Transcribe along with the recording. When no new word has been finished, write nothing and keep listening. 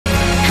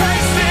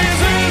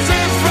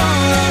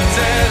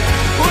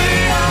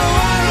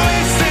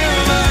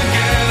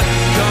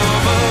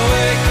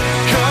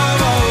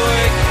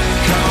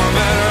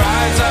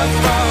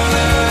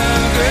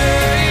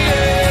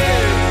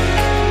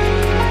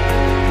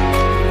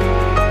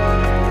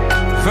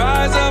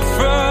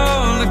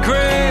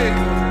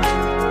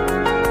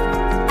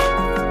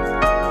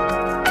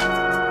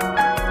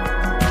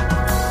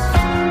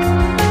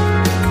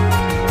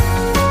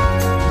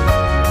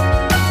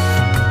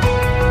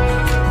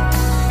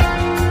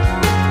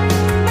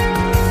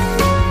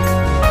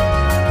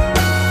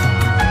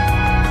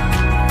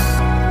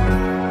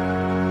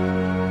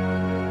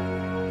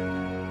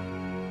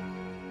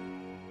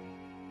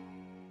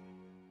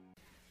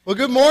Well,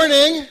 good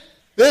morning.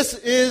 This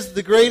is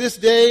the greatest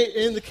day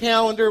in the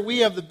calendar. We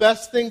have the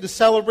best thing to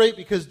celebrate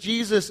because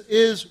Jesus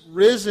is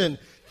risen.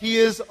 He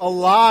is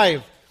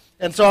alive.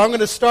 And so I'm going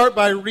to start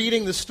by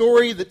reading the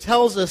story that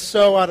tells us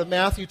so out of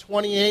Matthew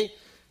 28.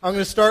 I'm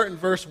going to start in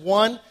verse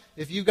 1.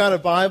 If you've got a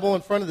Bible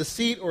in front of the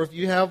seat or if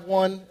you have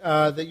one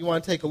that you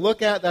want to take a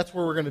look at, that's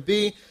where we're going to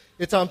be.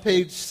 It's on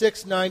page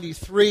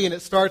 693, and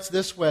it starts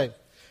this way.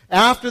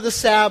 After the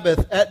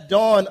Sabbath, at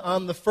dawn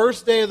on the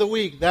first day of the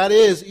week, that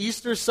is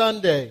Easter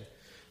Sunday,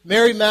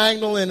 Mary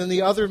Magdalene and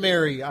the other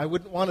Mary, I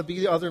wouldn't want to be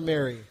the other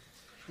Mary,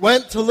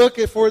 went to look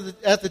at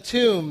the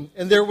tomb,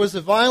 and there was a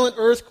violent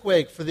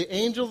earthquake, for the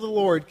angel of the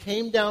Lord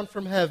came down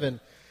from heaven,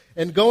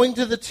 and going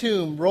to the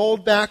tomb,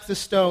 rolled back the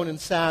stone and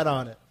sat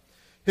on it.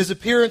 His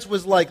appearance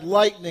was like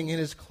lightning, and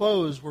his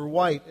clothes were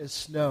white as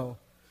snow.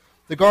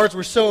 The guards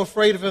were so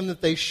afraid of him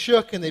that they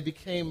shook, and they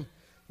became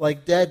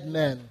like dead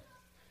men.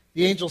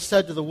 The angel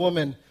said to the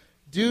woman,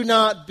 "Do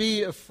not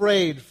be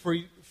afraid,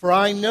 for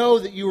I know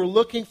that you are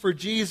looking for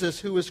Jesus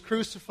who was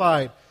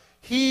crucified.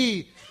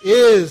 He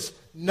is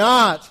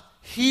not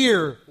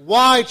here."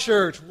 Why,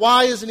 church?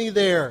 Why isn't he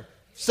there?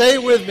 Say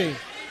it with me.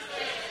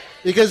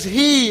 Because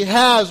he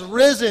has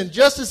risen,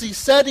 just as he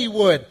said he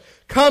would.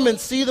 Come and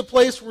see the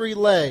place where he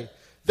lay.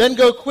 Then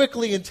go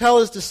quickly and tell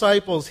his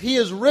disciples, he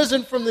is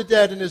risen from the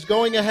dead and is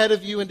going ahead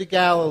of you into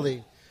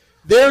Galilee.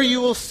 There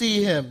you will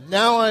see him.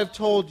 Now I have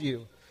told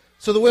you.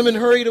 So the women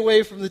hurried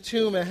away from the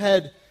tomb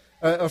ahead,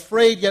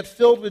 afraid yet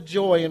filled with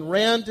joy, and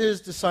ran to his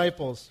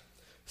disciples.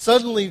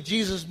 Suddenly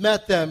Jesus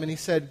met them, and he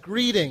said,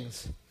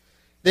 "Greetings."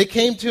 They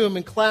came to him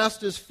and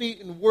clasped his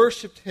feet and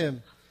worshipped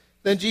him.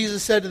 Then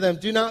Jesus said to them,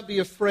 "Do not be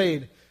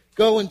afraid.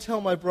 Go and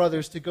tell my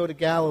brothers to go to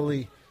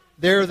Galilee.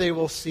 There they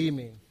will see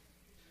me."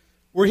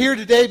 We're here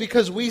today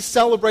because we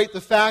celebrate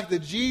the fact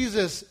that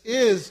Jesus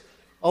is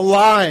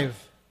alive.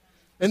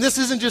 And this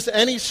isn't just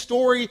any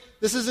story.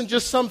 This isn't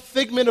just some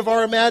figment of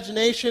our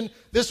imagination.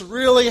 This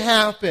really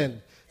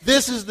happened.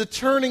 This is the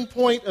turning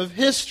point of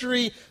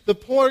history, the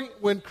point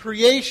when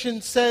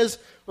creation says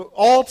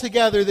all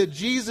together that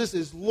Jesus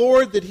is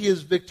Lord, that he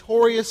is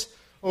victorious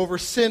over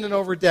sin and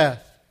over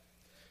death.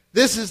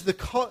 This is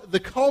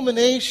the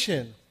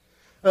culmination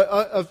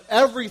of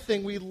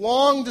everything we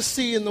long to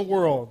see in the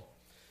world.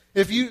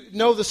 If you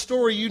know the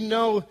story, you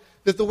know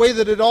that the way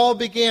that it all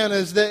began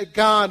is that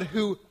God,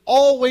 who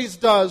always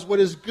does what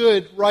is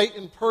good, right,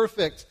 and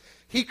perfect,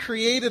 he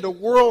created a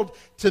world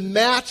to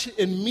match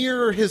and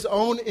mirror his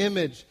own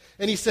image.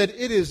 And he said,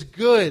 "It is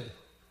good."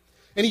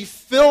 And he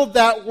filled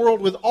that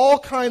world with all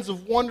kinds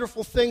of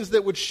wonderful things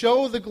that would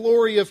show the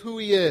glory of who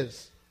he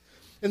is.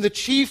 And the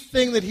chief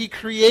thing that he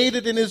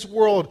created in his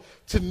world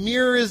to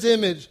mirror his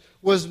image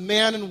was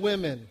man and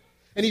women.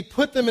 And he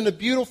put them in a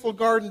beautiful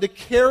garden to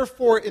care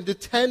for it and to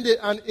tend it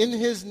in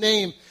his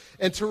name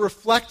and to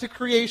reflect to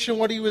creation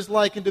what he was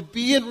like and to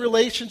be in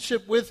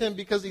relationship with him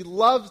because he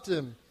loved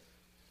him.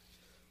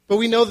 But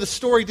we know the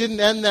story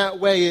didn't end that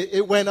way.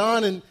 It went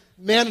on, and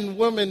man and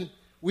woman,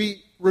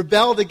 we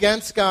rebelled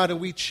against God and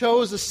we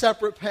chose a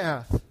separate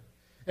path.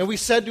 And we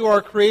said to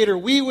our Creator,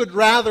 we would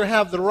rather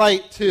have the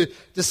right to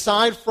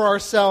decide for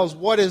ourselves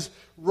what is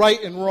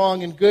right and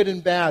wrong and good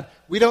and bad.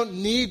 We don't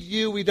need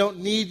you. We don't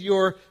need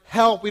your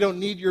help. We don't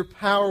need your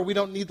power. We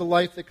don't need the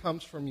life that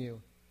comes from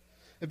you.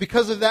 And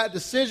because of that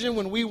decision,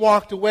 when we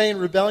walked away in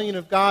rebellion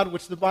of God,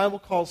 which the Bible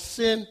calls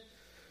sin,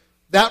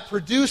 that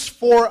produced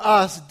for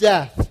us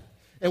death.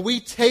 And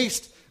we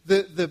taste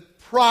the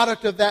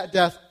product of that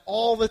death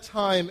all the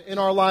time in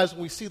our lives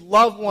when we see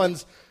loved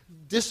ones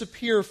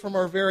disappear from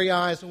our very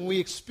eyes, when we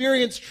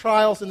experience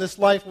trials in this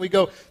life and we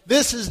go,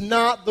 this is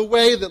not the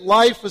way that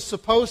life was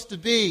supposed to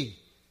be.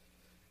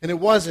 And it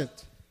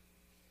wasn't.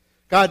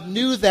 God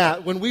knew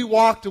that when we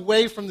walked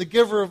away from the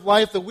giver of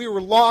life, that we were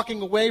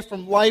walking away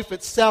from life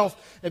itself,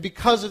 and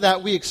because of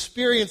that we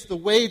experienced the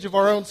wage of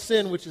our own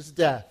sin, which is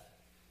death.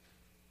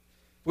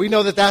 We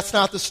know that that's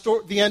not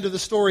the end of the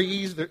story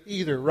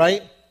either,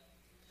 right?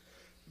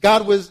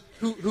 God was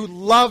who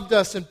loved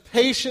us and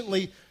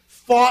patiently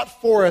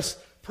fought for us,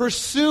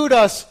 pursued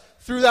us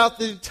throughout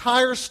the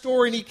entire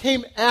story, and he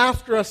came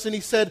after us and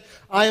he said,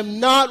 "I am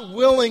not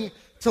willing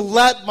to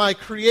let my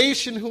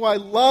creation, who I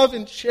love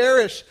and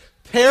cherish,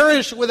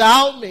 perish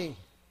without me."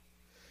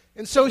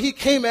 And so he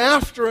came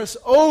after us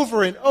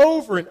over and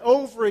over and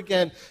over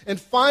again.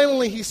 And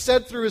finally he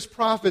said through his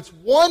prophets,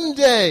 one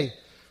day,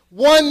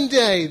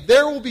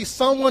 there will be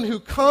someone who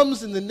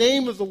comes in the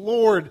name of the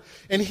Lord,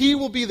 and he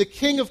will be the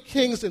King of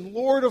Kings and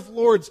Lord of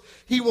Lords.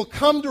 He will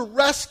come to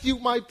rescue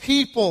my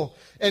people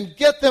and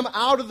get them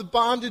out of the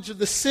bondage of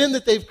the sin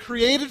that they've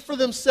created for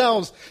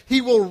themselves.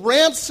 He will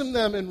ransom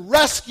them and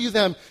rescue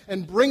them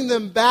and bring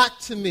them back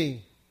to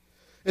me.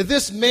 And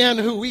this man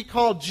who we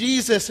call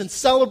Jesus and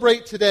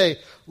celebrate today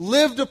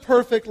lived a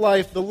perfect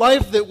life, the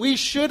life that we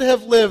should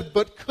have lived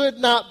but could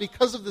not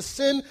because of the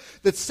sin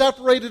that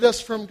separated us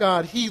from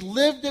God. He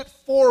lived it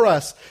for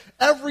us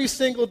every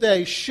single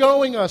day,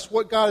 showing us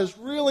what God is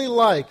really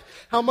like,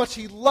 how much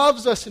he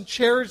loves us and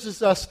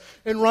cherishes us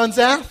and runs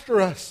after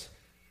us.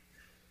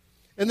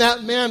 And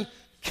that man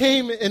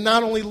came and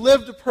not only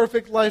lived a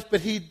perfect life,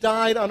 but he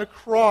died on a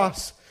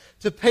cross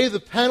to pay the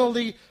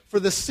penalty for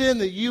the sin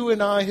that you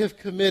and I have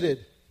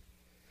committed.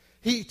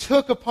 He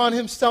took upon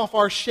himself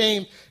our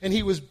shame, and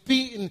he was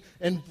beaten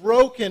and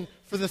broken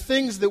for the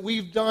things that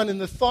we've done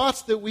and the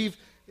thoughts that we've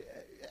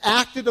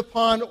acted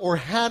upon or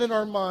had in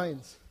our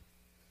minds.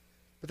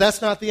 But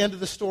that's not the end of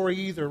the story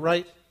either,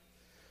 right?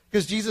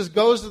 Because Jesus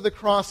goes to the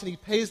cross and he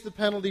pays the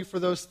penalty for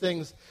those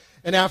things.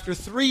 And after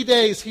 3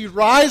 days, he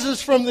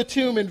rises from the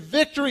tomb in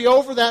victory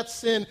over that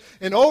sin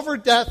and over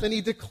death, and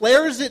he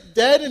declares it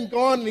dead and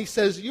gone, and he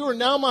says, "You are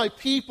now my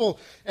people,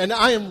 and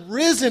I am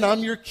risen.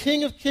 I'm your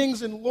King of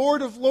kings and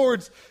Lord of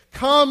lords.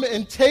 Come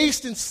and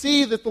taste and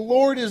see that the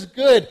Lord is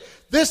good."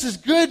 This is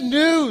good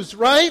news,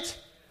 right?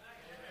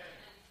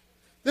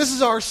 This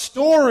is our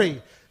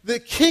story.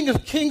 The King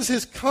of kings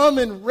has come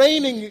and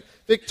reigning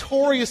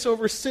victorious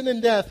over sin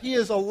and death. He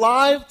is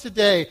alive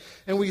today,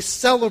 and we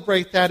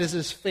celebrate that as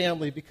his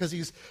family because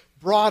he's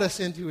brought us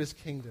into his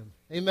kingdom.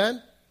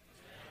 Amen?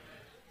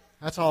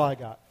 That's all I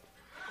got.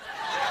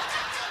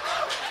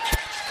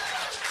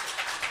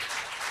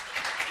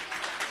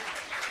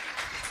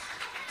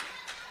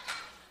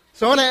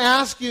 So I want to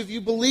ask you if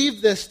you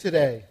believe this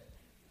today.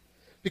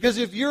 Because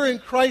if you're in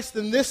Christ,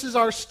 then this is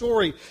our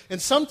story.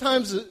 And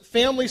sometimes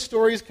family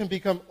stories can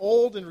become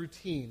old and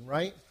routine,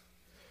 right?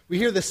 We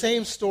hear the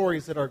same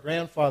stories that our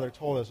grandfather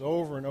told us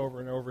over and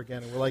over and over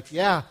again. And we're like,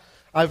 yeah,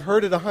 I've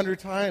heard it 100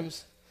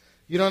 times.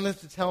 You don't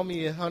have to tell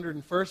me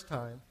 101st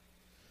time.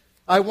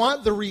 I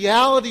want the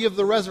reality of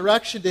the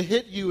resurrection to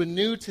hit you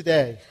anew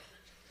today.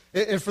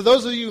 And for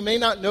those of you who may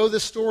not know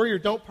this story or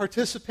don't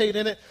participate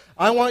in it,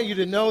 I want you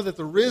to know that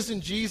the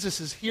risen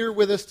Jesus is here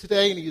with us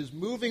today, and he is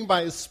moving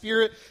by his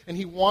Spirit, and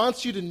he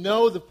wants you to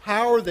know the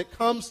power that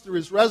comes through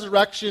his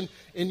resurrection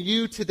in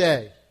you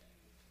today.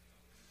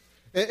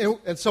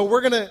 And so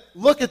we're going to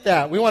look at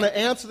that. We want to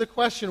answer the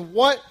question,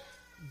 what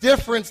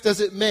difference does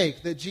it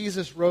make that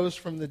Jesus rose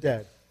from the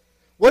dead?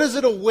 What does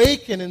it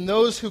awaken in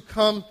those who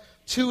come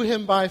to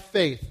him by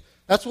faith?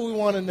 That's what we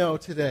want to know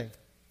today.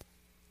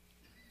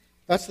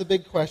 That's the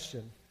big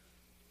question.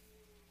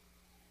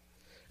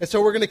 And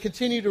so we're going to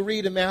continue to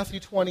read in Matthew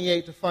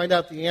 28 to find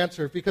out the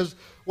answer, because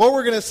what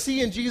we're going to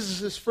see in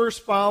Jesus'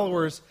 first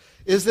followers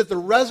is that the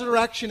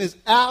resurrection is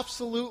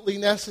absolutely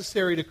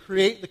necessary to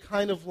create the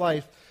kind of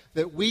life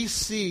that we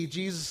see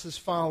Jesus'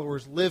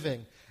 followers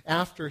living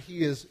after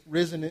he is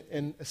risen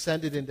and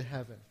ascended into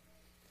heaven.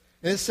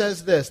 And it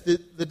says this,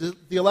 the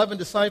 11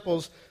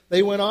 disciples,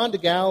 they went on to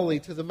Galilee,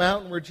 to the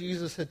mountain where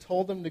Jesus had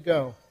told them to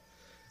go.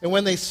 And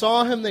when they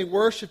saw him, they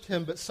worshipped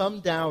him, but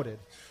some doubted.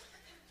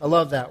 I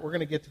love that. We're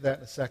going to get to that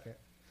in a second.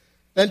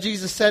 Then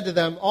Jesus said to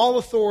them, "All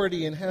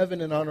authority in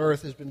heaven and on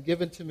earth has been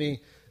given to me.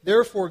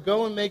 Therefore,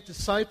 go and make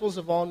disciples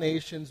of all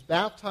nations,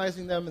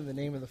 baptizing them in the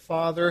name of the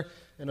Father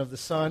and of the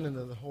Son and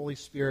of the Holy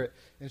Spirit.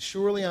 And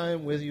surely I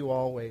am with you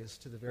always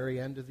to the very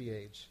end of the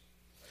age."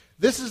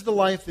 This is the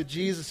life that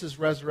Jesus'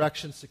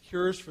 resurrection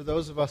secures for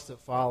those of us that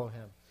follow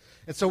him.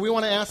 And so we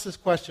want to ask this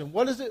question,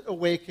 what does it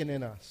awaken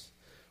in us?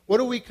 What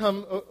do we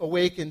come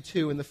awaken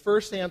to? And the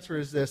first answer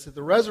is this, that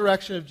the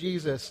resurrection of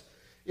Jesus,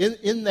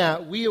 in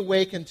that we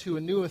awaken to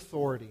a new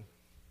authority.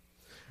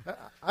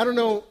 I don't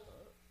know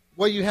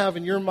what you have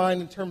in your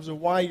mind in terms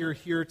of why you're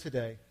here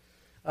today.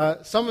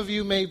 Some of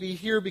you may be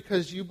here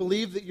because you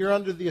believe that you're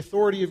under the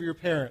authority of your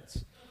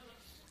parents.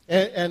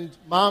 And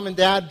mom and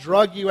dad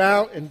drug you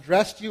out and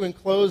dressed you in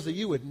clothes that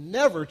you would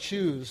never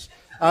choose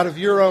out of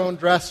your own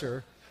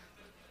dresser,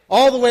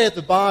 all the way at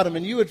the bottom,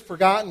 and you had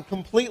forgotten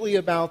completely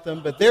about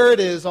them, but there it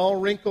is, all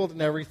wrinkled and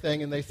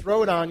everything, and they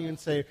throw it on you and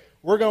say,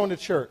 "We're going to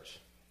church."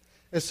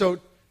 And so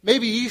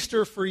maybe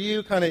Easter for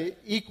you kind of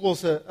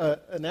equals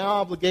an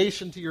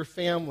obligation to your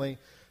family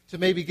to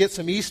maybe get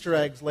some Easter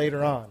eggs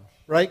later on.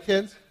 Right,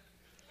 kids?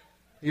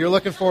 You're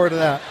looking forward to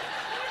that.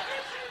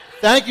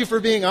 Thank you for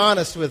being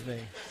honest with me.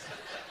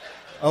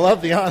 I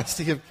love the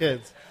honesty of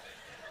kids.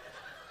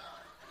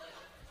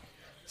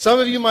 Some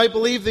of you might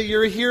believe that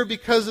you're here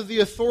because of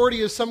the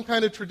authority of some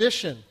kind of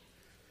tradition.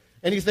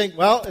 And you think,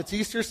 well, it's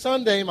Easter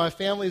Sunday, my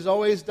family's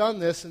always done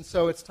this, and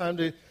so it's time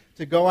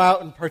to go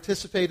out and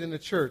participate in a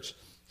church.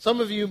 Some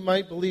of you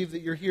might believe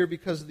that you're here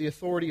because of the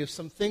authority of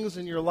some things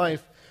in your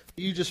life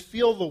that you just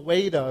feel the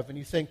weight of, and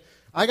you think,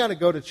 I got to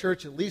go to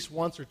church at least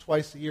once or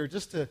twice a year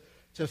just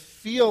to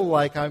feel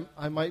like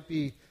I might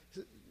be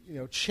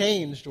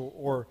changed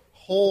or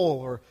whole,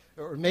 or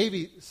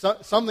maybe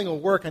something will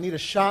work. I need a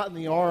shot in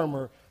the arm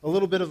or a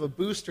little bit of a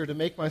booster to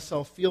make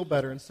myself feel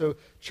better. And so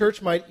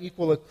church might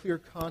equal a clear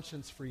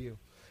conscience for you.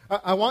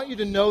 I want you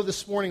to know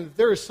this morning that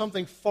there is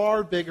something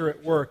far bigger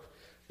at work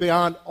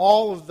beyond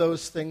all of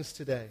those things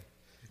today.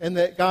 And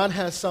that God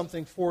has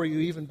something for you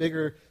even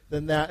bigger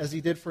than that, as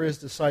he did for his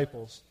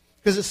disciples.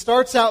 Because it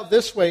starts out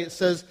this way. It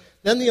says,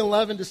 "Then the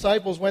 11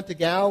 disciples went to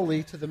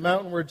Galilee, to the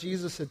mountain where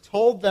Jesus had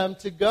told them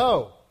to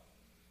go.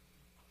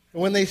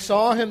 And when they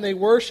saw him, they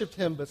worshipped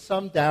him, but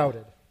some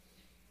doubted.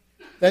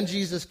 Then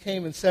Jesus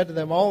came and said to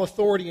them, 'All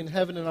authority in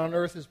heaven and on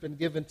earth has been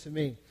given to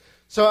me.'"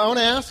 So I want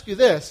to ask you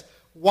this.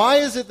 why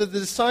is it that the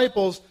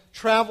disciples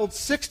traveled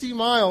 60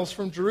 miles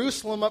from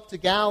Jerusalem up to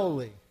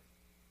Galilee?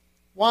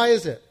 Why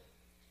is it?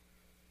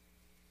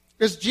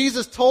 Because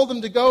Jesus told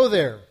them to go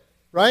there,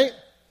 right?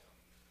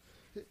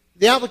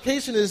 The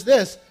application is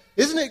this.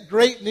 Isn't it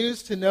great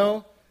news to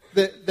know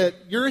that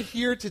you're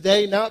here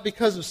today not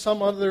because of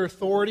some other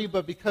authority,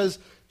 but because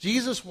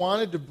Jesus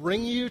wanted to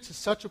bring you to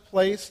such a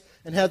place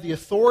and had the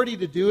authority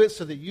to do it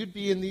so that you'd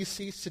be in these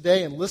seats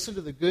today and listen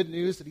to the good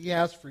news that he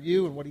has for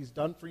you and what he's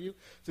done for you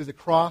through the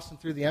cross and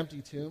through the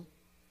empty tomb?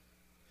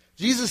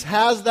 Jesus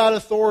has that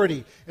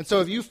authority. And so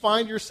if you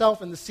find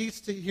yourself in the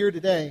seats here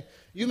today,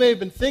 you may have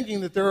been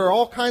thinking that there are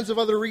all kinds of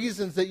other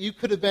reasons that you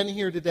could have been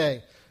here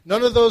today.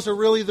 None of those are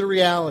really the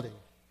reality.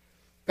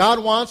 God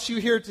wants you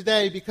here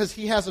today because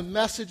he has a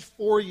message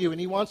for you, and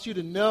he wants you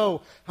to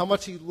know how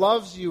much he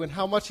loves you and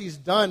how much he's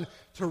done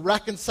to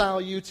reconcile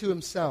you to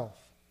himself.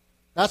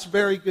 That's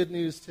very good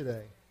news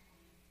today.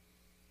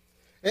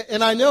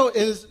 And I know,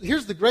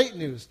 here's the great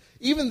news.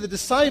 Even the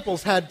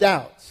disciples had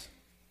doubts.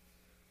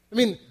 I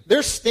mean,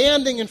 they're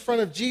standing in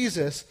front of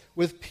Jesus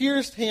with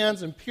pierced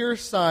hands and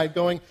pierced side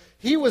going,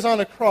 he was on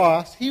a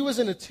cross, he was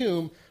in a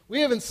tomb, we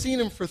haven't seen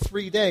him for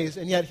 3 days,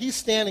 and yet he's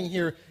standing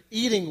here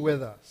eating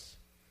with us.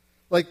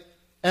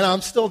 And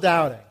I'm still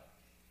doubting.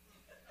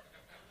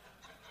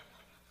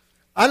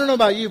 I don't know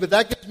about you, but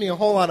that gives me a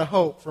whole lot of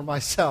hope for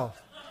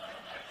myself.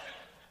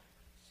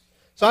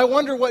 So I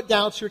wonder what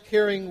doubts you're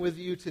carrying with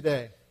you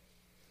today.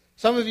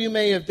 Some of you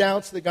may have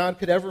doubts that God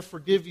could ever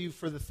forgive you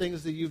for the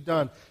things that you've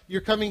done.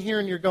 You're coming here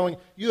and you're going,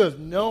 you have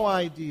no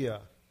idea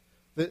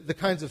the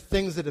kinds of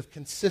things that have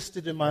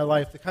consisted in my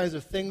life, the kinds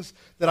of things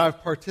that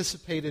I've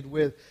participated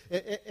with.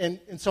 And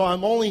so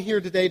I'm only here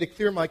today to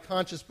clear my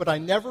conscience, but I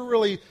never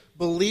really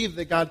believed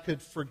that God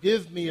could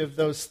forgive me of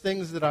those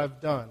things that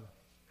I've done.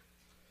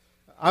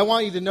 I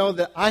want you to know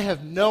that I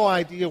have no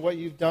idea what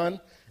you've done,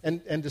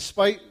 and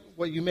despite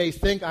what you may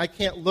think, I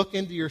can't look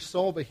into your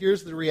soul, but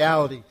here's the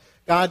reality.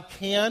 God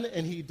can,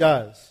 and he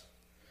does.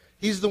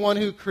 He's the one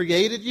who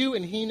created you,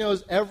 and he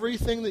knows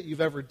everything that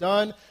you've ever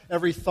done,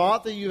 every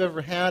thought that you've ever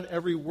had,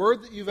 every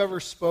word that you've ever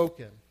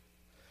spoken.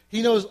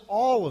 He knows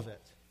all of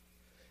it.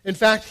 In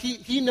fact,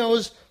 he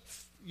knows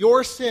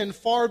your sin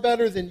far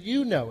better than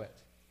you know it.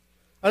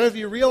 I don't know if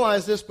you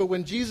realize this, but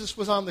when Jesus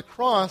was on the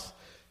cross,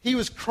 he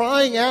was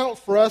crying out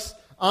for us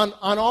on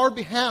our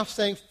behalf,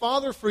 saying,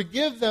 Father,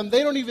 forgive them.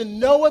 They don't even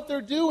know what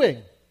they're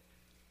doing.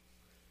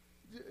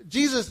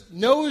 Jesus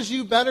knows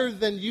you better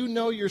than you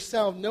know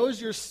yourself,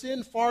 knows your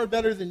sin far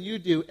better than you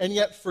do, and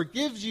yet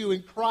forgives you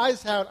and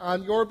cries out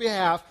on your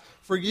behalf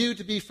for you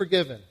to be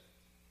forgiven.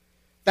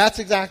 That's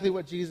exactly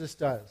what Jesus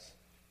does.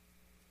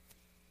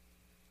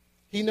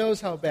 He knows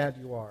how bad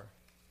you are,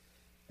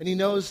 and he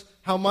knows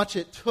how much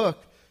it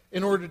took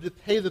in order to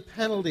pay the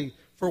penalty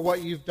for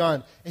what you've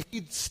done. And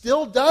he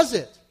still does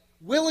it,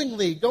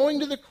 willingly, going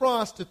to the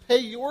cross to pay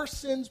your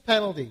sin's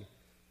penalty.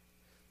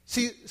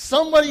 See,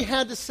 somebody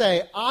had to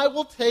say, I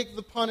will take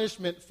the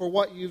punishment for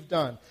what you've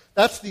done.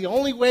 That's the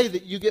only way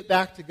that you get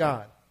back to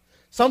God.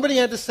 Somebody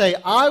had to say,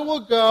 I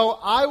will go,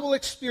 I will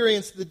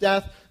experience the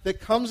death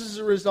that comes as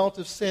a result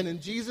of sin. And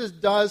Jesus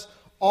does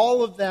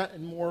all of that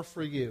and more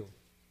for you.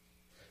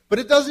 But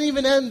it doesn't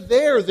even end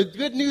there. The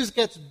good news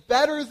gets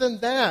better than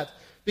that.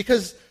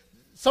 Because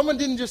someone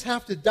didn't just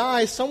have to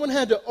die, someone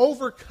had to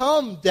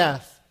overcome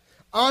death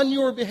on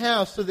your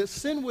behalf so that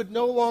sin would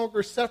no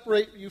longer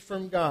separate you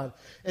from God.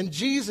 And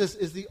Jesus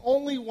is the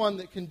only one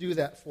that can do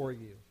that for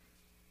you.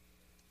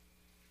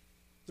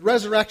 The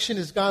resurrection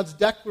is God's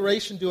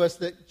declaration to us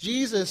that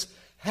Jesus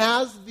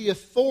has the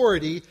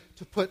authority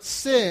to put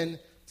sin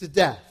to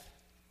death.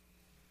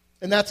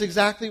 And that's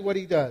exactly what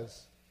he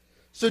does.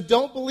 So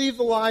don't believe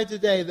the lie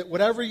today that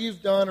whatever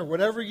you've done or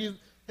whatever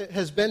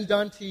has been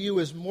done to you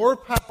is more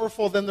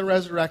powerful than the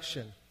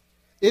resurrection.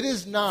 It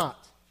is not.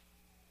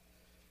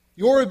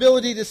 Your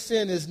ability to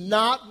sin is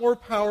not more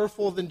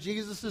powerful than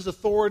Jesus'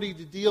 authority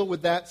to deal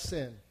with that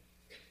sin.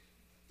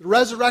 The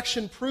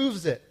resurrection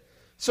proves it.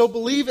 So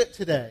believe it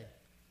today.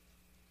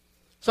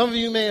 Some of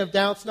you may have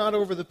doubts not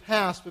over the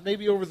past, but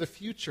maybe over the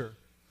future.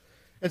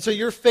 And so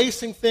you're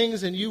facing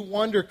things and you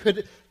wonder,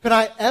 could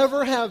I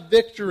ever have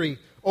victory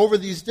over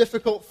these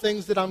difficult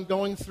things that I'm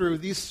going through,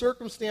 these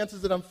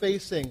circumstances that I'm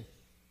facing?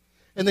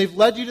 And they've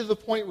led you to the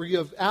point where you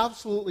have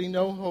absolutely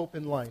no hope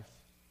in life.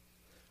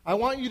 I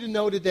want you to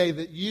know today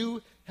that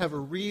you have a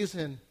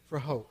reason for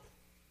hope.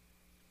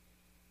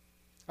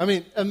 I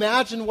mean,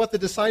 imagine what the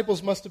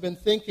disciples must have been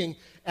thinking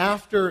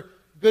after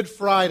Good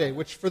Friday,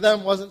 which for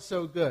them wasn't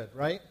so good,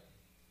 right?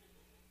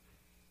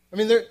 I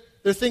mean,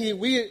 they're thinking,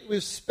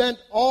 we've spent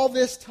all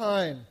this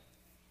time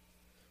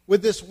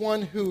with this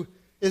one who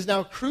is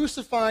now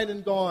crucified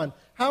and gone.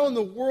 How in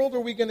the world are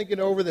we going to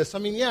get over this? I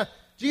mean, yeah,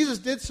 Jesus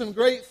did some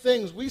great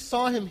things. We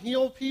saw him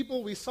heal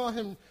people. We saw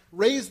him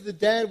raise the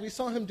dead. We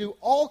saw him do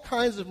all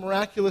kinds of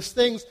miraculous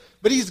things,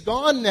 but he's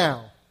gone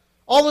now.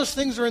 All those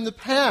things are in the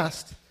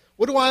past.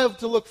 What do I have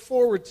to look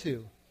forward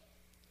to?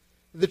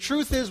 The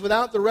truth is,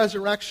 without the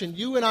resurrection,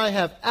 you and I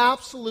have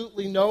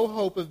absolutely no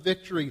hope of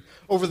victory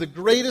over the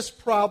greatest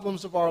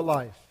problems of our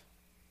life.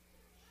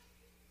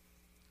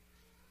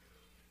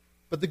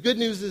 But the good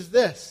news is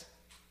this,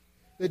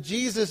 that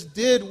Jesus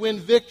did win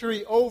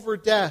victory over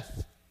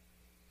death.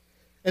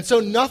 And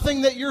so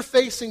nothing that you're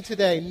facing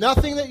today,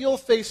 nothing that you'll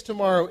face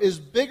tomorrow is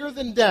bigger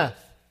than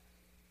death.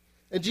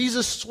 And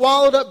Jesus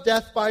swallowed up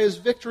death by his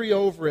victory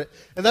over it.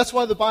 And that's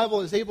why the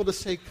Bible is able to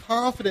say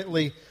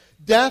confidently,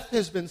 death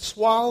has been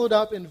swallowed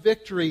up in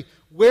victory.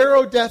 Where,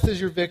 O death, is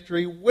your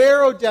victory?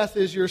 Where, O death,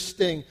 is your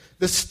sting?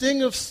 The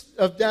sting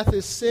of death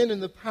is sin,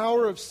 and the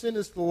power of sin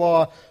is the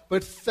law.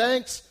 But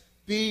thanks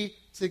be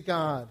to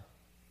God.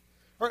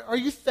 Are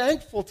you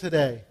thankful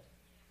today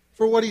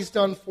for what he's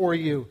done for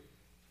you?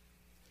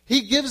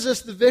 He gives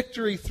us the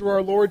victory through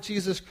our Lord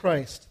Jesus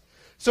Christ.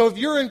 So if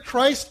you're in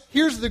Christ,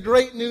 here's the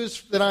great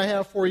news that I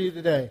have for you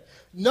today.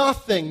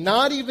 Nothing,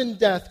 not even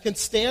death, can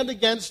stand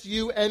against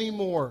you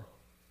anymore.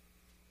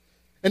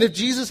 And if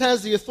Jesus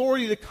has the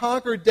authority to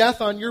conquer death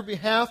on your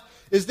behalf,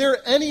 is there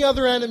any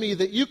other enemy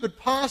that you could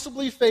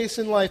possibly face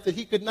in life that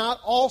he could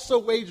not also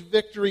wage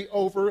victory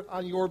over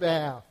on your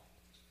behalf?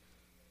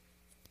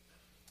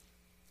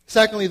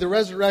 Secondly, the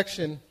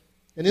resurrection,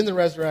 and in the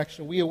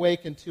resurrection, we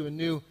awaken to a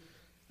new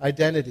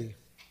identity.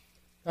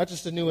 Not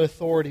just a new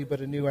authority,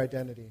 but a new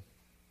identity.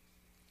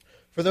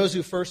 For those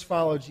who first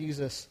followed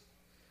Jesus,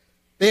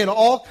 they had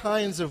all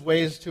kinds of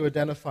ways to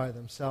identify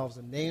themselves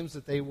and names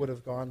that they would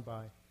have gone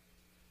by.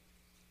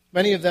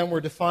 Many of them were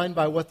defined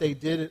by what they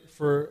did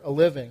for a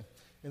living.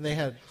 And they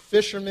had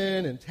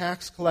fishermen and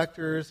tax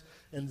collectors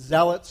and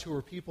zealots who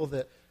were people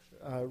that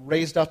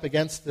raised up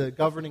against the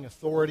governing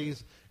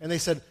authorities. And they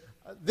said,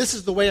 this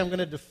is the way I'm going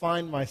to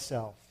define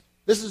myself.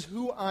 This is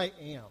who I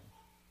am.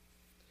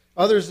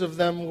 Others of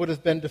them would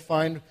have been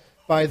defined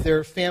by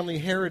their family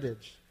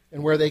heritage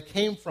and where they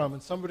came from.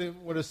 And somebody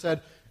would have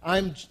said,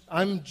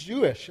 I'm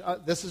Jewish.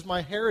 This is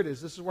my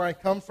heritage. This is where I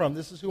come from.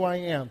 This is who I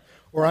am.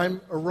 Or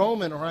I'm a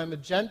Roman, or I'm a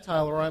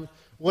Gentile, or I'm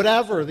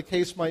whatever the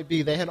case might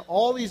be. They had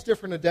all these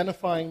different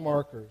identifying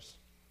markers.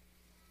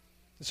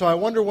 So I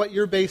wonder what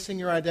you're basing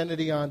your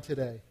identity on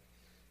today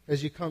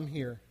as you come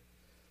here.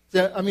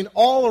 I mean,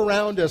 all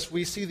around us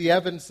we see the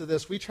evidence of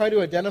this. We try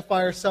to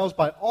identify ourselves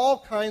by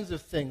all kinds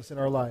of things in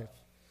our life.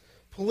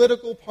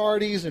 Political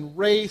parties and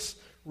race,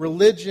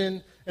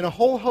 religion, and a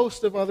whole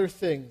host of other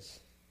things.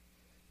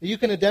 You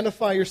can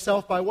identify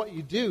yourself by what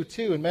you do,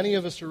 too, and many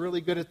of us are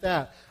really good at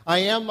that. I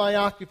am my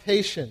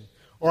occupation,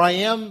 or I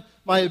am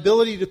my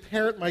ability to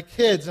parent my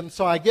kids, and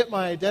so I get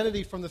my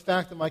identity from the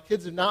fact that my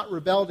kids have not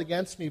rebelled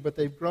against me, but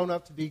they've grown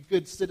up to be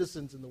good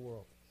citizens in the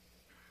world.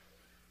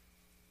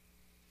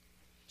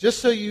 Just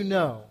so you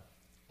know,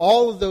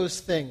 all of those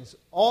things,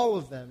 all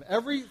of them,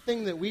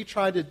 everything that we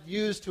try to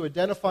use to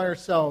identify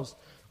ourselves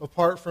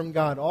apart from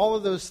God, all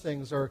of those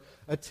things are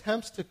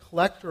attempts to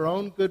collect our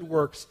own good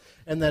works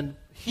and then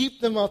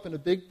heap them up in a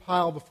big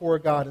pile before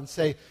God and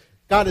say,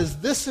 God, is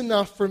this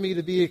enough for me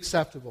to be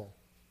acceptable?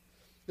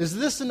 Is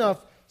this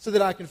enough so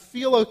that I can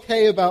feel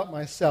okay about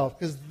myself?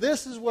 Because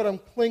this is what I'm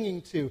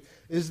clinging to.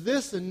 Is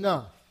this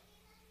enough?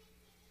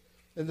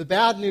 And the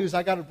bad news,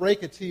 I got to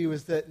break it to you,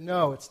 is that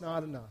no, it's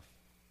not enough.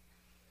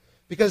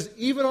 Because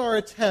even our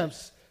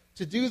attempts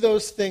to do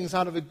those things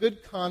out of a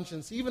good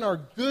conscience, even our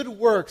good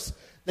works,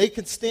 they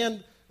can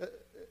stand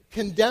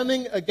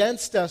condemning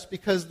against us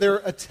because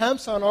they're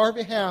attempts on our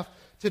behalf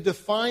to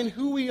define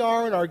who we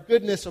are and our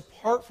goodness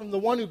apart from the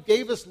one who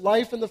gave us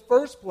life in the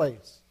first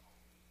place.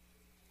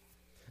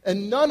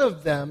 And none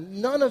of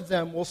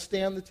them will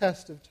stand the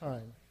test of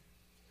time.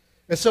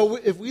 And so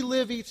if we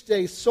live each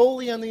day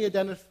solely on the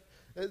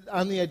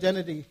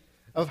identity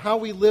of how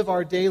we live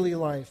our daily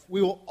life,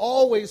 we will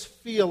always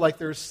feel like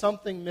there's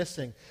something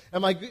missing.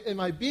 Am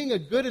I being a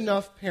good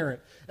enough parent?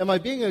 Am I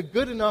being a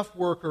good enough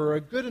worker or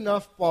a good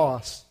enough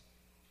boss?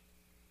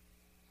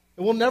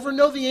 And we'll never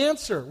know the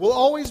answer. We'll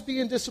always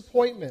be in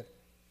disappointment.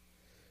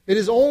 It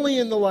is only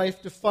in the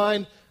life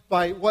defined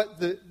by what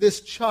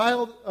this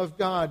child of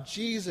God,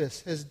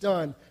 Jesus, has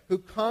done, who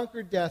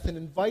conquered death and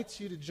invites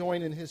you to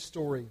join in his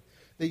story,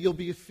 that you'll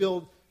be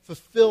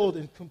fulfilled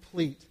and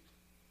complete.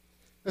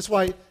 That's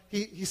why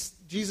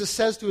Jesus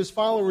says to his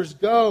followers,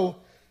 go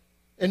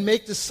and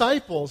make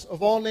disciples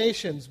of all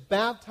nations,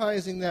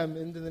 baptizing them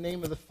into the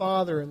name of the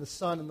Father and the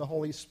Son and the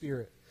Holy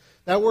Spirit.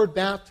 That word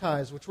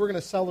baptize, which we're going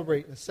to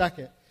celebrate in a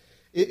second,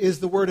 is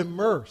the word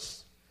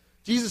immerse.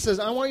 Jesus says,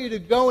 I want you to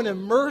go and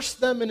immerse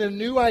them in a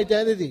new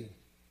identity.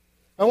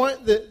 I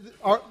want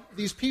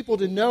these people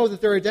to know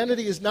that their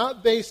identity is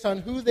not based on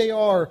who they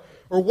are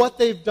or what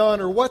they've done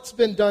or what's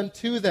been done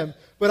to them,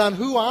 but on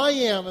who I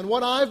am and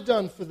what I've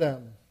done for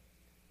them.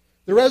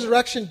 The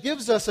resurrection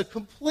gives us a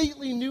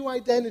completely new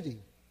identity.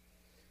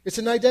 It's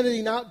an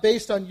identity not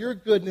based on your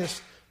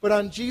goodness, but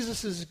on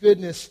Jesus'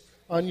 goodness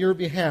on your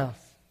behalf.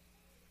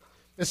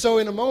 And so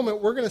in a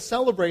moment, we're going to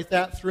celebrate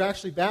that through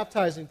actually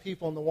baptizing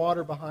people in the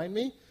water behind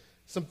me.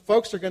 Some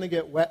folks are going to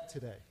get wet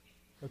today,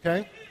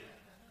 okay?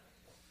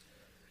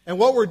 And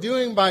what we're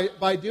doing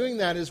by doing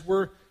that is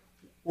we're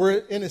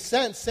in a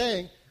sense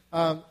saying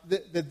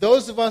that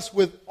those of us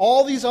with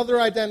all these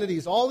other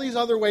identities, all these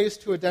other ways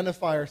to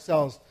identify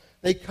ourselves,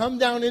 They come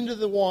down into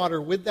the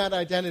water with that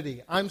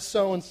identity. I'm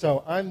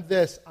so-and-so. I'm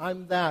this.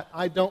 I'm that.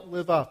 I don't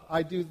live up.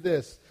 I do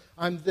this.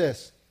 I'm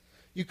this.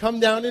 You come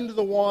down into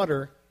the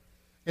water,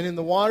 and in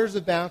the waters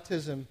of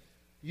baptism,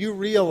 you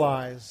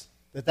realize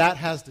that that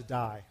has to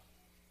die.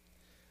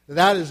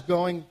 That is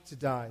going to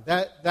die.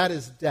 That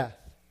is death.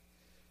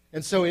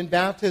 And so in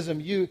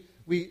baptism,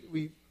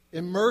 we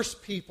immerse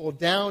people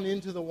down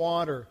into the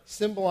water,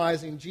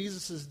 symbolizing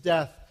Jesus'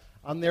 death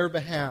on their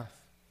behalf.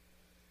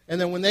 And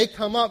then when they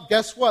come up,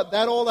 guess what?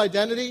 That old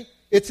identity,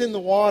 it's in the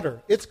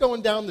water. It's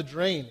going down the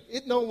drain.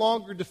 It no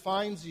longer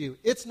defines you.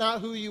 It's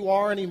not who you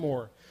are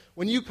anymore.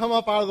 When you come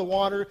up out of the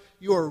water,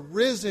 you are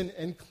risen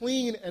and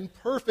clean and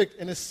perfect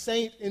and a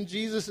saint in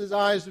Jesus'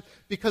 eyes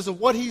because of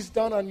what he's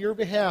done on your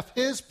behalf.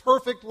 His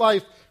perfect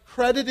life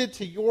credited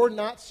to your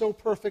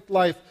not-so-perfect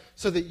life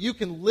so that you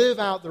can live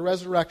out the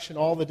resurrection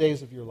all the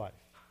days of your life.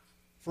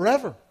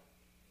 Forever.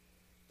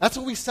 That's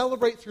what we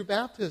celebrate through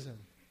baptism.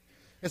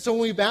 And so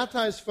when we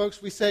baptize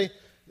folks, we say,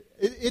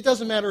 it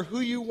doesn't matter who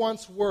you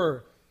once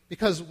were,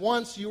 because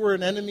once you were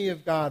an enemy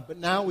of God, but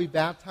now we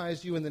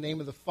baptize you in the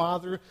name of the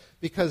Father,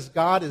 because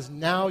God is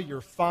now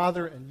your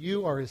Father, and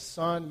you are His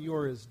son, you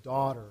are His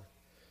daughter,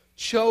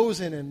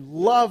 chosen and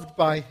loved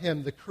by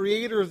Him, the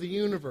Creator of the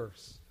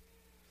universe.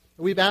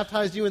 We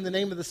baptize you in the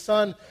name of the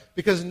Son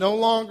because no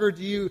longer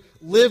do you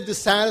live to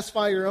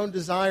satisfy your own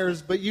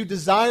desires, but you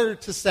desire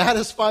to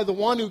satisfy the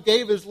one who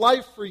gave His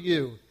life for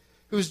you,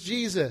 who's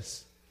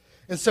Jesus.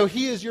 And so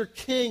He is your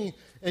King,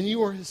 and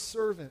you are His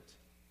servant.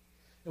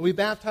 And we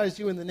baptize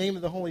you in the name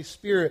of the Holy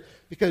Spirit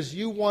because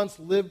you once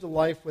lived a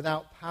life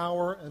without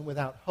power and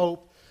without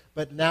hope,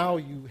 but now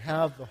you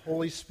have the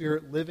Holy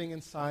Spirit living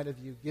inside of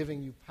you,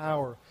 giving you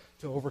power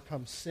to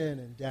overcome sin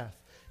and death.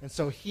 And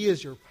so He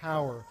is your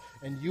power,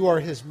 and you are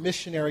His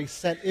missionary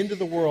sent into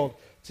the world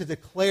to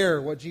declare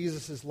what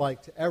Jesus is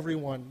like to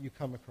everyone you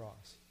come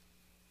across.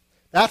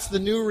 That's the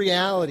new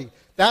reality.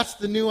 That's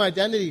the new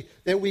identity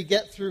that we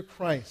get through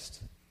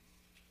Christ.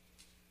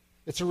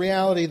 It's a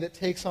reality that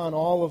takes on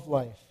all of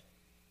life.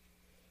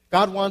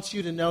 God wants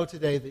you to know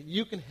today that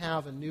you can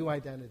have a new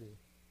identity.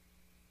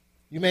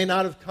 You may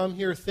not have come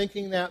here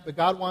thinking that, but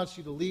God wants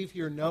you to leave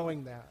here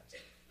knowing that.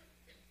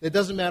 It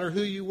doesn't matter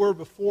who you were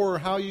before or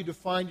how you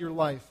defined your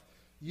life.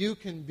 You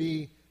can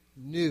be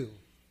new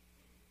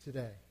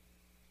today.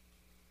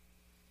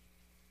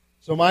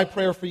 So my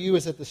prayer for you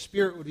is that the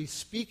Spirit would be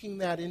speaking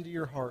that into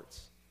your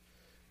hearts.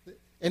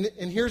 And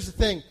here's the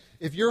thing.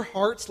 If your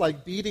heart's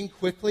like beating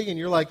quickly and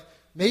you're like,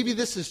 maybe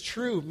this is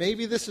true,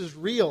 maybe this is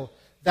real,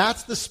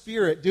 that's the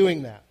Spirit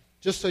doing that,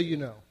 just so you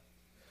know.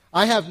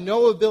 I have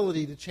no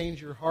ability to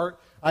change your heart.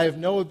 I have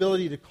no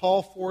ability to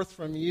call forth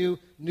from you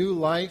new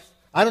life.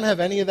 I don't have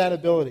any of that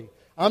ability.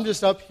 I'm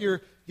just up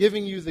here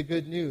giving you the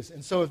good news.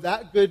 And so if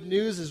that good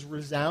news is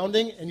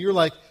resounding and you're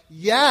like,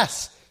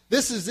 yes,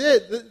 this is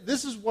it.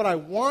 This is what I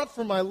want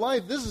for my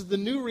life. This is the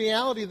new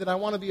reality that I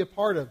want to be a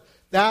part of.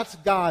 That's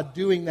God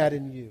doing that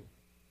in you.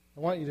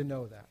 I want you to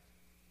know that.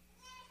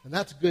 And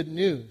that's good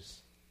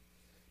news.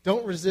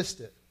 Don't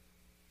resist it.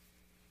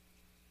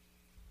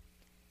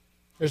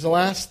 There's the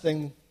last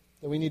thing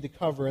that we need to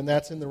cover, and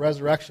that's in the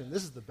resurrection.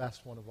 This is the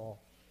best one of all,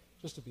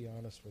 just to be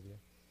honest with you.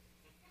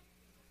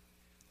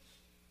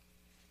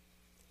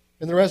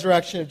 In the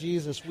resurrection of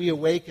Jesus, we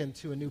awaken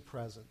to a new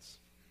presence.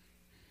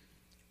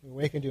 We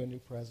awaken to a new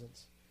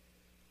presence.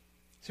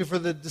 So for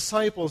the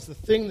disciples, the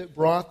thing that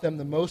brought them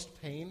the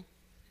most pain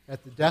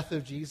at the death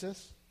of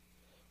Jesus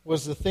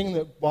was the thing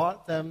that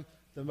brought them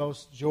the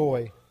most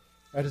joy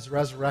at His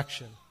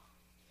resurrection.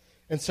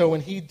 And so when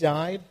He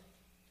died,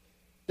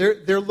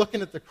 they're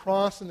looking at the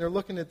cross and they're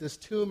looking at this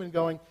tomb and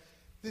going,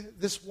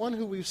 this one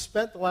who we've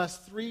spent the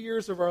last 3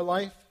 years of our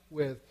life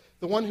with,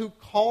 the one who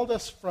called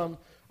us from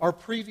our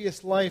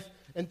previous life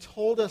and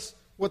told us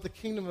what the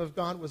kingdom of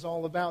God was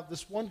all about,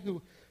 this one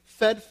who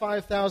fed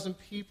 5,000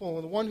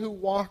 people, the one who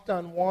walked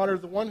on water,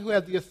 the one who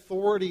had the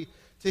authority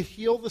to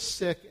heal the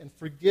sick and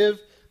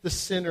forgive the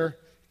sinner,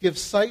 give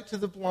sight to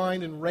the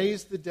blind and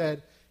raise the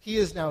dead, He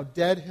is now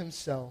dead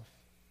Himself.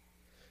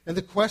 And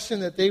the question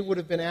that they would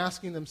have been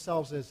asking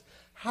themselves is,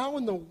 how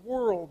in the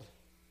world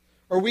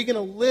are we going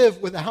to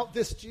live without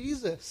this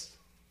Jesus?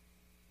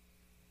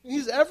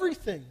 He's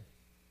everything.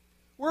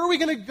 Where are we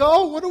going to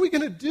go? What are we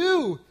going to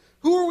do?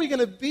 Who are we going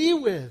to be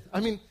with? I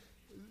mean,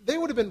 they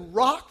would have been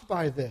rocked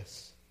by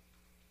this.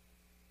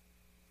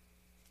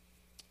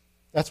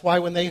 That's why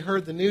when they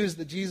heard the news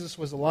that Jesus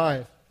was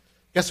alive,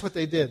 guess what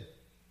they did?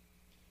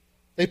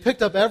 They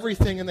picked up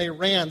everything and they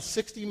ran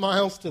 60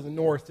 miles to the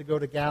north to go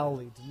to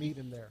Galilee to meet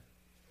Him there.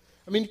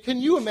 I mean, can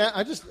you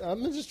imagine?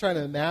 I'm just trying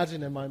to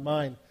imagine in my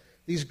mind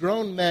these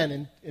grown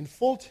men in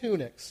full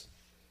tunics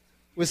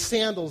with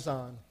sandals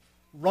on,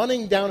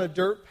 running down a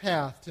dirt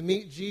path to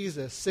meet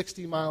Jesus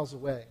 60 miles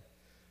away.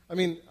 I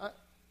mean,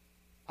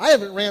 I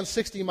haven't ran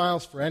 60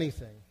 miles for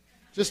anything,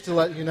 just to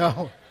let you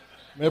know.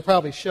 I mean, it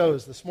probably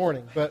shows this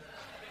morning, but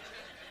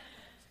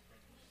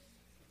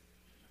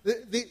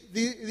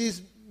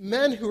these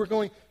men who are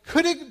going,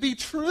 could it be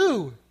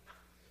true?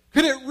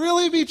 Could it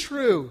really be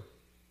true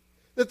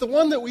That the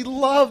one that we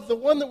love, the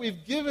one that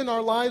we've given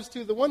our lives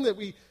to, the one that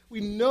we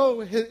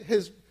know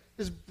has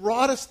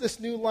brought us this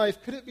new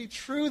life, could it be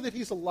true that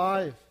he's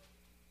alive?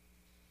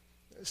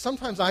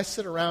 Sometimes I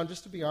sit around,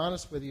 just to be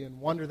honest with you,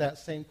 and wonder that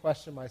same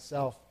question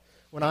myself.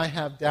 When I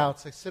have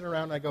doubts, I sit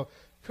around and I go,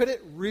 could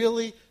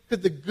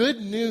the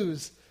good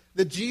news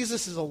that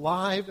Jesus is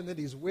alive and that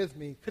he's with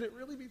me, could it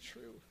really be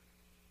true?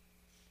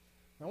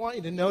 I want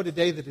you to know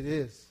today that it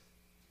is.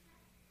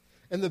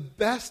 And the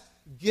best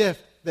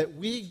gift that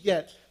we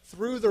get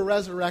through the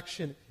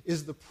resurrection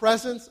is the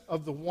presence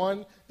of the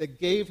one that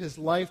gave his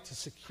life to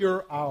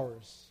secure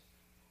ours.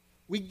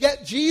 We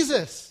get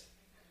Jesus.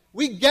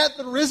 We get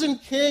the risen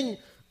King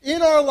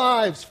in our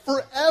lives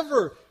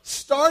forever,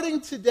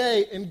 starting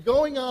today and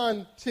going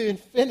on to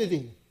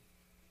infinity.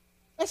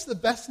 That's the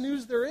best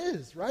news there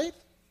is, right?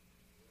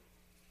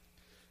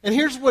 And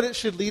here's what it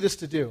should lead us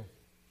to do.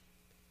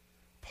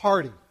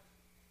 Party.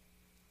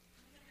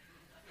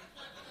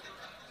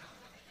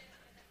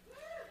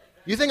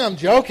 You think I'm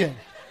joking?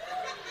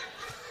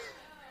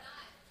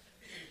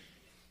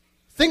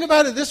 Think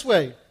about it this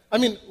way. I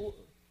mean,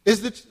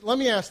 let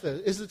me ask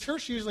this. Is the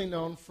church usually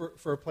known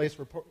for a place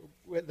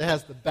that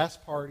has the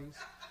best parties?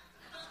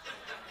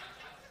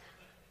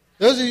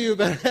 Those of you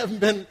who haven't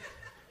been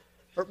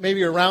or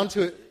maybe around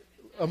to it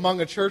among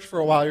a church for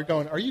a while, you're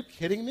going, are you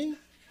kidding me?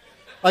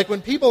 Like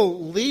when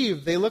people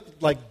leave, they look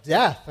like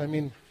death. I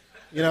mean,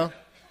 you know.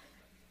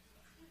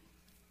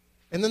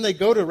 And then they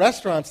go to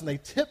restaurants and they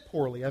tip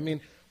poorly. I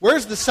mean,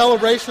 where's the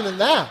celebration in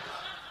that?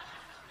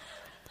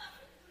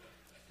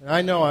 And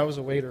I know I was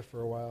a waiter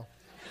for a while.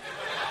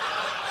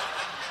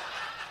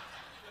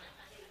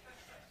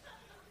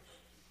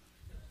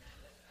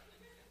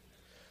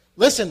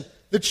 Listen,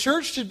 the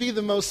church should be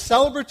the most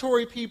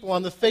celebratory people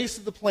on the face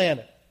of the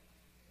planet.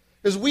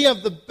 Because we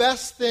have the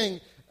best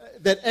thing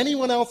that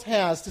anyone else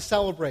has to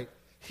celebrate.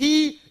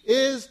 He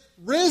is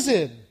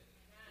risen.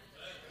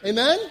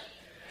 Amen?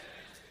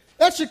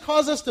 That should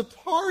cause us to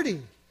party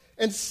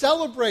and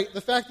celebrate the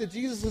fact that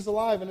Jesus is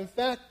alive. And in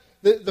fact,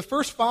 the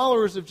first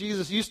followers of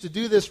Jesus used to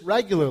do this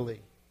regularly.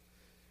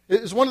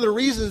 It was one of the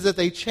reasons that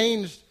they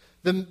changed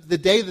the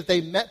day that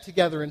they met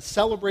together and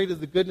celebrated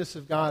the goodness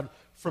of God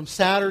from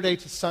Saturday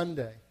to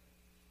Sunday.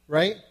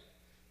 Right?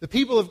 The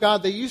people of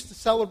God, they used to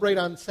celebrate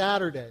on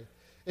Saturday.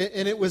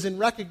 And it was in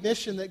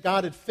recognition that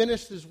God had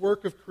finished his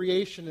work of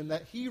creation and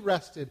that he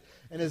rested.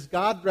 And as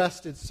God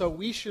rested, so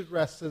we should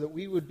rest so that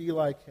we would be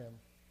like him.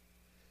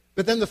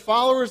 But then the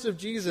followers of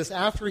Jesus,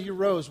 after he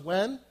rose,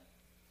 when?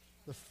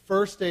 The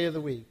first day of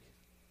the week,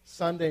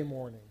 Sunday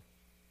morning.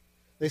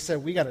 They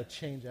said, we got to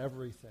change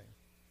everything.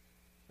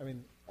 I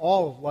mean,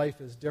 all of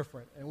life is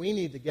different. And we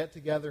need to get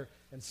together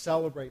and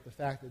celebrate the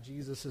fact that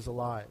Jesus is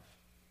alive.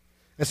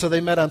 And so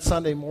they met on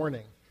Sunday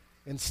morning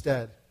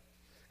instead.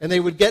 And they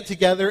would get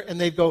together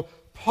and they'd go,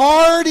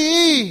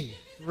 party!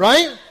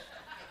 Right?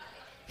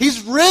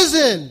 He's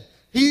risen.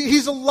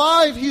 He's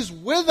alive. He's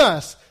with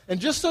us. And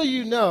just so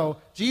you know,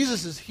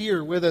 Jesus is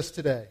here with us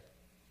today.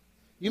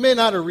 You may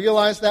not have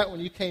realized that when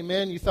you came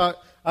in. You thought,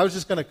 I was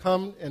just going to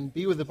come and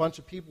be with a bunch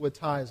of people with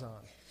ties on.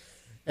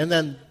 And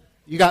then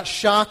you got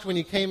shocked when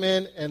you came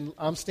in, and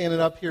I'm standing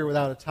up here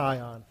without a tie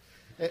on.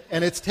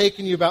 And it's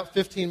taken you about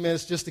 15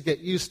 minutes just to get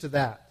used to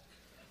that.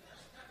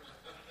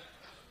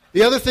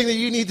 The other thing that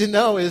you need to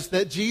know is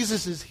that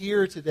Jesus is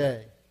here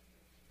today.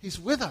 He's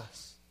with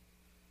us.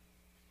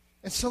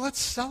 And so let's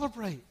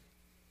celebrate.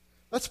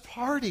 Let's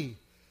party.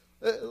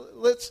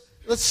 Let's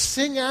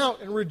sing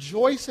out and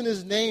rejoice in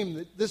his name.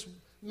 That this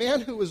man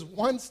who was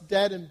once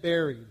dead and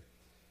buried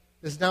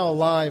is now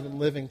alive and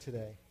living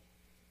today.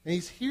 And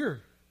he's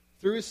here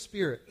through his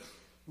Spirit,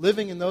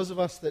 living in those of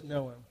us that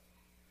know him.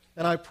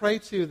 And I pray,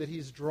 too, that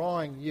he's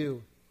drawing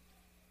you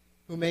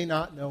who may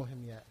not know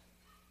him yet.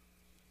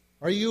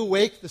 Are you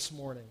awake this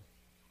morning?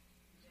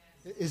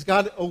 Is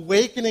God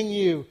awakening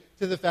you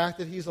to the fact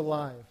that he's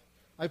alive?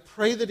 I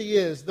pray that he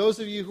is. Those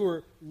of you who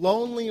are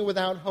lonely and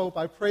without hope,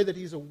 I pray that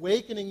he's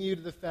awakening you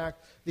to the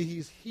fact that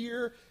he's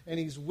here and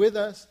he's with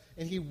us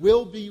and he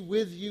will be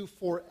with you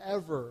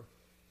forever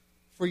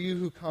for you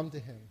who come to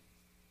him.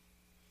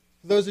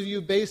 For those of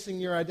you basing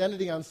your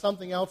identity on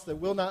something else that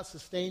will not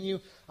sustain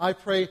you, I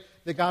pray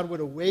that God would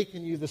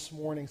awaken you this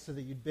morning so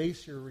that you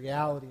base your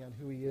reality on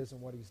who he is and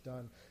what he's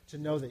done, to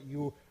know that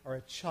you are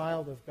a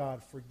child of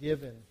God,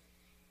 forgiven,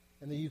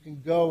 and that you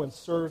can go and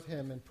serve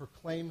him and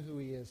proclaim who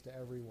he is to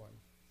everyone.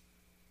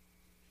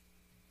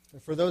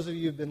 And for those of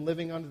you who have been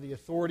living under the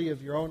authority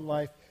of your own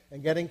life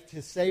and getting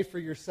to say for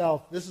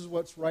yourself, this is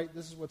what's right,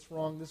 this is what's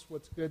wrong, this is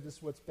what's good, this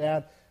is what's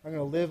bad, I'm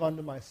going to live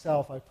unto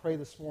myself, I pray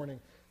this morning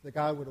that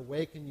God would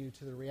awaken you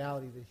to the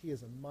reality that he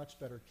is a much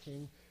better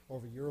king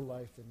over your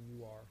life than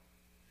you are.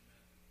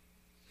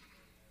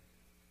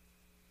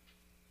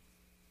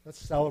 Let's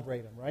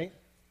celebrate him, right?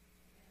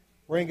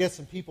 We're going to get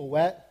some people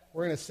wet.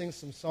 We're going to sing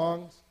some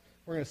songs.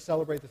 We're going to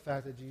celebrate the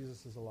fact that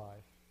Jesus is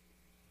alive,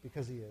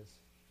 because he is.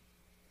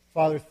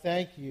 Father,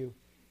 thank you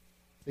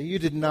that you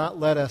did not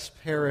let us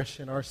perish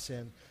in our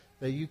sin,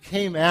 that you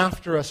came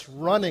after us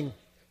running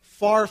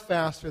far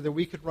faster than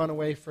we could run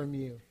away from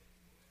you.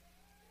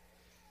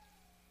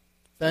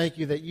 Thank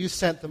you that you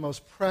sent the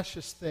most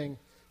precious thing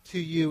to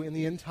you in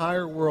the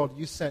entire world.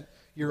 You sent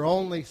your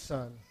only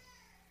Son,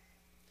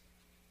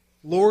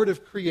 Lord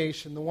of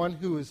creation, the one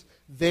who was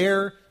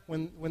there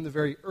when the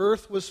very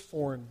earth was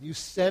formed. You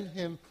sent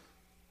him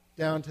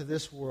down to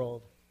this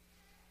world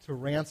to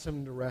ransom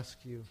and to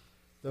rescue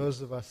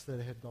those of us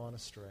that had gone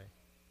astray.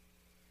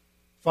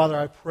 Father,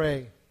 I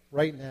pray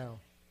right now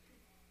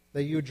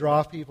that you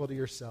draw people to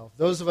yourself.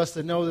 Those of us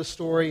that know the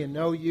story and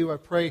know you, I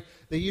pray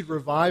that you'd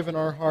revive in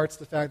our hearts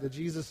the fact that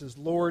Jesus is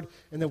Lord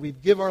and that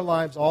we'd give our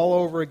lives all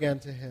over again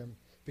to him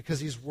because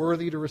he's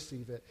worthy to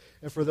receive it.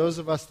 And for those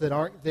of us that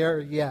aren't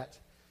there yet,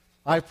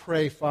 I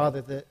pray,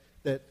 Father,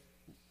 that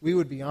we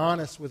would be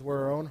honest with where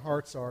our own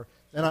hearts are.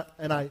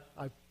 And I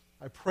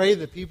pray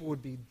that people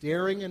would be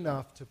daring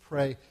enough to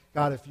pray,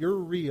 God, if you're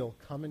real,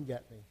 come and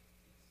get me.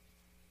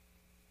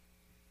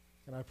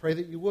 And I pray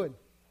that you would,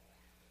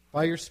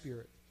 by your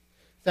Spirit.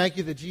 Thank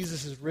you that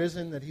Jesus is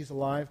risen, that he's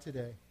alive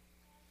today.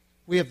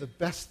 We have the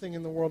best thing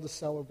in the world to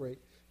celebrate.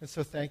 And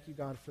so thank you,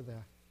 God, for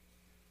that.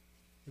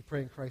 We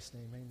pray in Christ's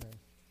name. Amen.